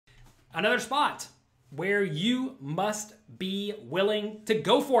Another spot where you must be willing to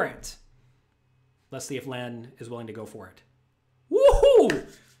go for it. Let's see if Len is willing to go for it. Woohoo!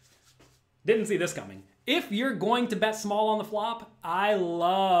 Didn't see this coming. If you're going to bet small on the flop, I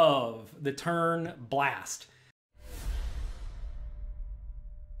love the turn blast.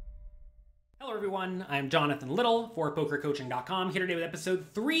 Hello everyone, I'm Jonathan Little for PokerCoaching.com, here today with episode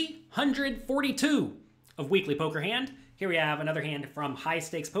 342 of Weekly Poker Hand. Here we have another hand from High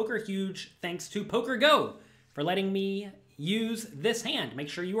Stakes Poker. Huge thanks to Poker Go for letting me use this hand. Make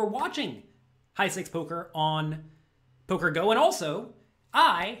sure you are watching High Stakes Poker on Poker Go. And also,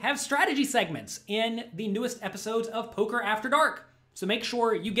 I have strategy segments in the newest episodes of Poker After Dark. So make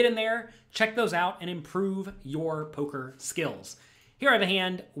sure you get in there, check those out, and improve your poker skills. Here I have a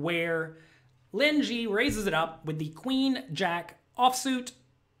hand where Lin G raises it up with the Queen Jack offsuit.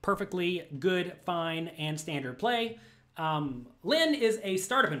 Perfectly good, fine, and standard play. Lin is a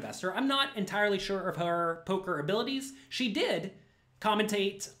startup investor. I'm not entirely sure of her poker abilities. She did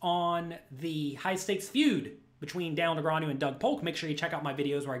commentate on the high stakes feud between Dale Negreanu and Doug Polk. Make sure you check out my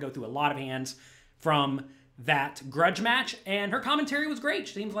videos where I go through a lot of hands from that grudge match. And her commentary was great.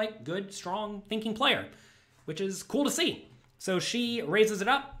 She seems like a good, strong, thinking player, which is cool to see. So she raises it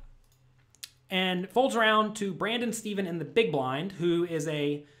up and folds around to Brandon Steven in the big blind, who is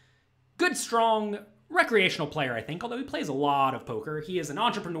a good, strong, recreational player, I think, although he plays a lot of poker. He is an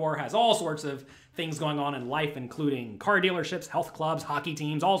entrepreneur, has all sorts of things going on in life, including car dealerships, health clubs, hockey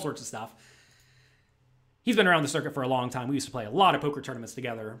teams, all sorts of stuff. He's been around the circuit for a long time. We used to play a lot of poker tournaments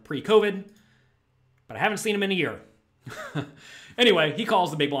together pre-COVID, but I haven't seen him in a year. Anyway, he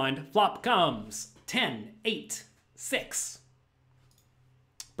calls the big blind. Flop comes 10, 8, 6.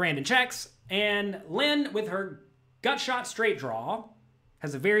 Brandon checks, and Lynn, with her gut shot straight draw,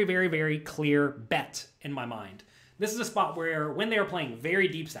 has a very, very, very clear bet in my mind. This is a spot where when they are playing very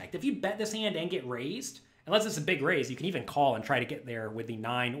deep stacked, if you bet this hand and get raised, unless it's a big raise, you can even call and try to get there with the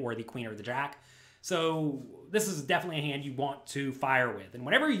 9 or the queen or the jack. So this is definitely a hand you want to fire with. And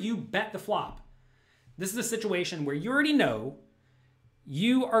whenever you bet the flop, this is a situation where you already know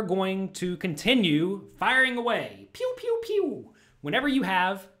you are going to continue firing away. Pew, pew, pew. Whenever you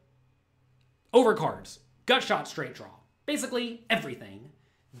have overcards, gut shot, straight draw, basically everything,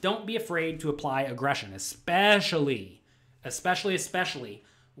 don't be afraid to apply aggression, especially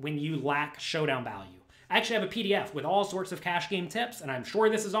when you lack showdown value. I actually have a PDF with all sorts of cash game tips, and I'm sure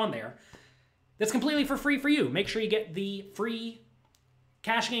this is on there, that's completely for free for you. Make sure you get the free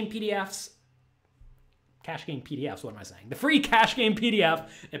cash game PDFs. Cash game PDFs, what am I saying? The free cash game PDF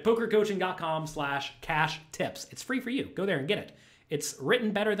at pokercoaching.com/cash tips. It's free for you. Go there and get it. It's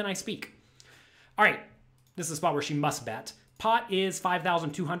written better than I speak. All right, this is a spot where she must bet. Pot is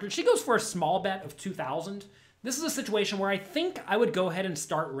 5,200. She goes for a small bet of 2,000. This is a situation where I think I would go ahead and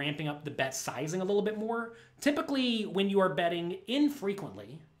start ramping up the bet sizing a little bit more. Typically, when you are betting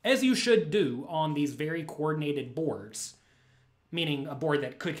infrequently, as you should do on these very coordinated boards, meaning a board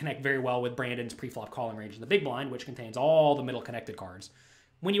that could connect very well with Brandon's pre-flop calling range in the big blind, which contains all the middle connected cards.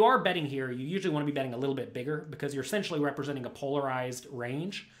 When you are betting here, you usually want to be betting a little bit bigger because you're essentially representing a polarized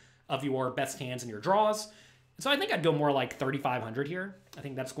range of your best hands and your draws. So I think I'd go more like 3,500 here. I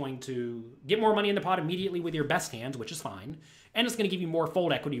think that's going to get more money in the pot immediately with your best hands, which is fine. And it's going to give you more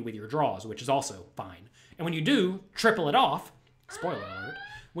fold equity with your draws, which is also fine. And when you do triple it off, spoiler alert,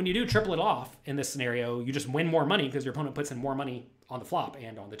 when you do triple it off in this scenario, you just win more money because your opponent puts in more money on the flop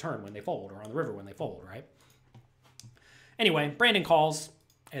and on the turn when they fold, or on the river when they fold, right? Anyway, Brandon calls,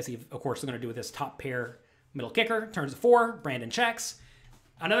 as he, of course, is going to do with this top pair middle kicker. Turns to 4, Brandon checks.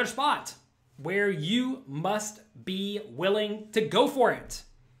 Another spot where you must be willing to go for it.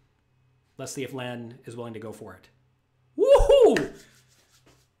 Let's see if Len is willing to go for it. Woohoo!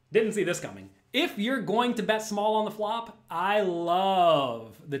 Didn't see this coming. If you're going to bet small on the flop, I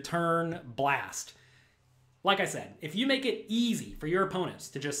love the turn blast. Like I said, if you make it easy for your opponents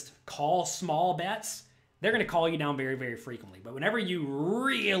to just call small bets, they're going to call you down very, very frequently. But whenever you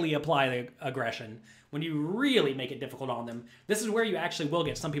really apply the aggression, when you really make it difficult on them, this is where you actually will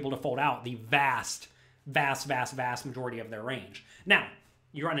get some people to fold out the vast majority of their range. Now,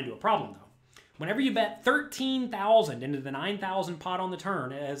 you run into a problem, though. Whenever you bet 13,000 into the 9,000 pot on the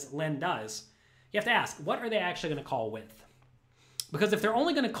turn, as Len does, you have to ask, what are they actually going to call with? Because if they're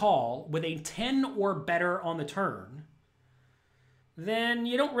only going to call with a 10 or better on the turn, then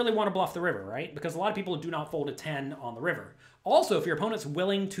you don't really want to bluff the river, right? Because a lot of people do not fold a 10 on the river. Also, if your opponent's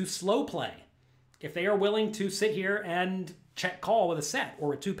willing to slow play, if they are willing to sit here and check call with a set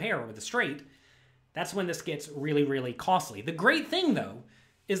or a 2 pair or with a straight, that's when this gets really, really costly. The great thing, though,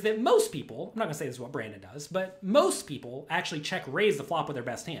 is that most people, I'm not going to say this is what Brandon does, but most people actually check raise the flop with their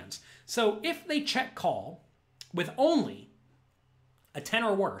best hands. So if they check call with only a 10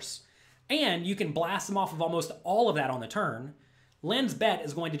 or worse, and you can blast them off of almost all of that on the turn, Len's bet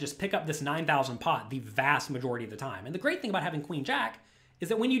is going to just pick up this 9,000 pot the vast majority of the time. And the great thing about having Queen Jack is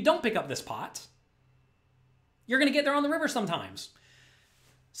that when you don't pick up this pot, you're going to get there on the river sometimes.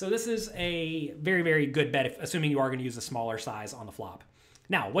 So this is a very, very good bet, assuming you are going to use a smaller size on the flop.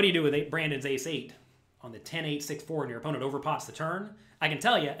 Now, what do you do with Brandon's ace-8 on the 10-8-6-4 and your opponent overpots the turn? I can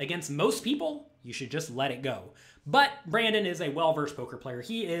tell you, against most people, you should just let it go. But Brandon is a well-versed poker player.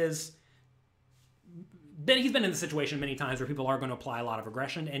 He's been in the situation many times where people are going to apply a lot of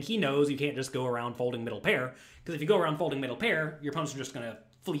aggression, and he knows you can't just go around folding middle pair, because if you go around folding middle pair, your opponents are just going to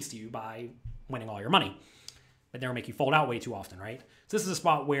fleece you by winning all your money. But they'll make you fold out way too often, right? So this is a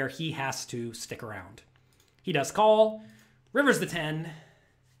spot where he has to stick around. He does call. River's the 10.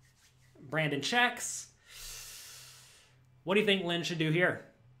 Brandon checks. What do you think Len should do here?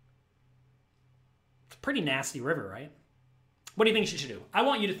 It's a pretty nasty river, right? What do you think she should do? I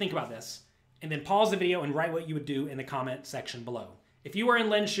want you to think about this and then pause the video and write what you would do in the comment section below. If you were in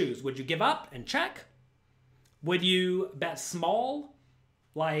Len's shoes, would you give up and check? Would you bet small,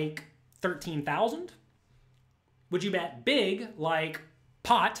 like 13,000? Would you bet big, like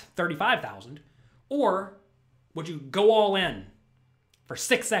pot, 35,000? Or would you go all in for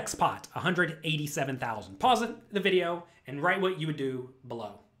 6x pot, 187,000? Pause the video and write what you would do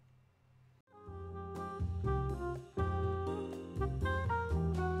below.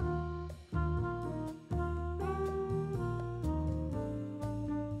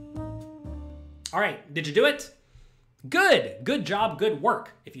 All right, did you do it? Good. Good job, good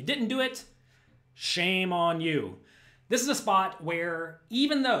work. If you didn't do it, shame on you. This is a spot where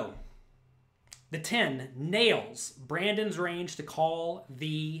even though the 10 nails Brandon's range to call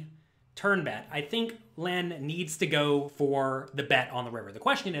the turn bet, I think Len needs to go for the bet on the river. The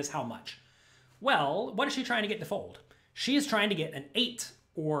question is how much? Well, what is she trying to get to fold? She is trying to get an 8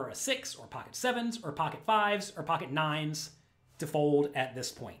 or a 6 or pocket 7s or pocket 5s or pocket 9s to fold at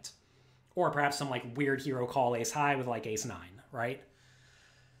this point. Or perhaps some like weird hero call ace high with like ace 9, right?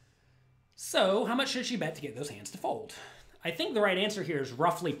 So how much should she bet to get those hands to fold? I think the right answer here is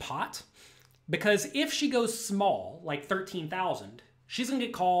roughly pot, because if she goes small, like 13,000, she's gonna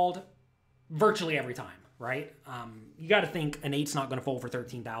get called virtually every time, right? You gotta think an 8's not gonna fold for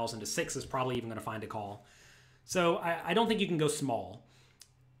 13,000, a 6 is probably even gonna find a call. So I don't think you can go small.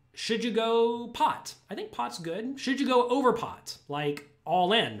 Should you go pot? I think pot's good. Should you go over pot, like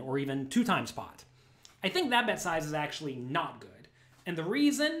all in, or even 2 times pot? I think that bet size is actually not good. And the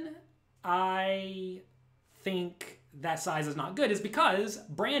reason I think that size is not good is because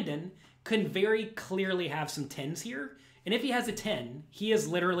Brandon can very clearly have some 10s here. And if he has a 10, he is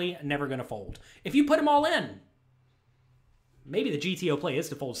literally never going to fold. If you put him all in, maybe the GTO play is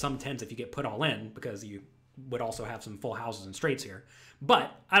to fold some 10s if you get put all in, because you would also have some full houses and straights here.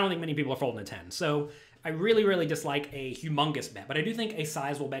 But I don't think many people are folding a 10. So I really, really dislike a humongous bet. But I do think a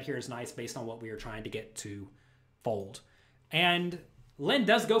sizable bet here is nice based on what we are trying to get to fold. And Len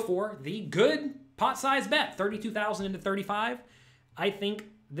does go for the good pot size bet, 32,000 into 35. I think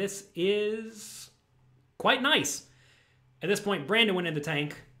this is quite nice. At this point, Brandon went in the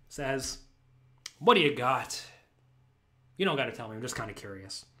tank, says, "What do you got?" You don't got to tell me, I'm just kind of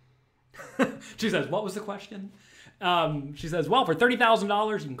curious. She says, "What was the question?" She says, "Well, for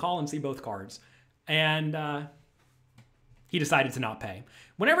 $30,000, you can call and see both cards." And he decided to not pay.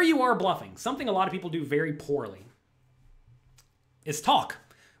 Whenever you are bluffing, something a lot of people do very poorly is talk.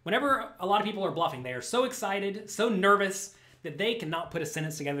 Whenever a lot of people are bluffing, they are so excited, so nervous, that they cannot put a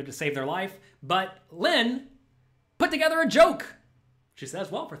sentence together to save their life. But Len put together a joke. She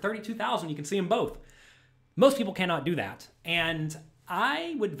says, "Well, for $32,000, you can see them both." Most people cannot do that. And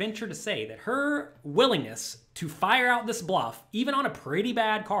I would venture to say that her willingness to fire out this bluff, even on a pretty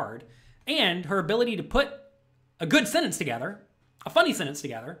bad card, and her ability to put a good sentence together, a funny sentence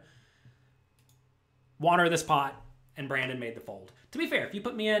together, won her this pot, and Brandon made the fold. To be fair, if you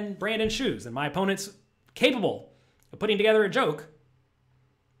put me in Brandon's shoes and my opponent's capable of putting together a joke,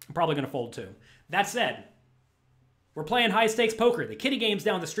 I'm probably going to fold too. That said, we're playing high-stakes poker. The kiddie game's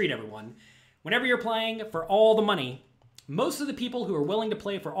down the street, everyone. Whenever you're playing for all the money, most of the people who are willing to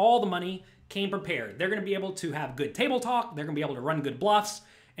play for all the money came prepared. They're going to be able to have good table talk. They're going to be able to run good bluffs.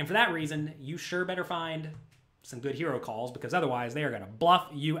 And for that reason, you sure better find some good hero calls, because otherwise they are going to bluff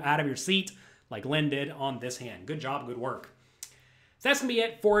you out of your seat like Len did on this hand. Good job, good work. So that's going to be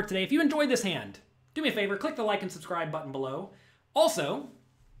it for today. If you enjoyed this hand, do me a favor, click the like and subscribe button below. Also,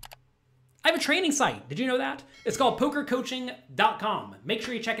 I have a training site. Did you know that? It's called POKERcoaching.com. Make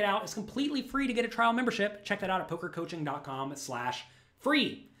sure you check it out. It's completely free to get a trial membership. Check that out at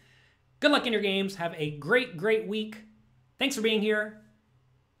POKERcoaching.com/free. Good luck in your games. Have a great, great week. Thanks for being here,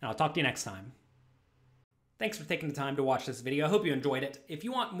 and I'll talk to you next time. Thanks for taking the time to watch this video. I hope you enjoyed it. If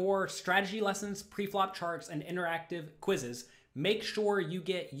you want more strategy lessons, pre-flop charts, and interactive quizzes, make sure you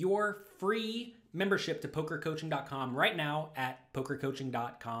get your free membership to POKERcoaching.com right now at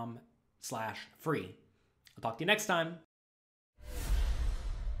POKERcoaching.com/free. I'll talk to you next time.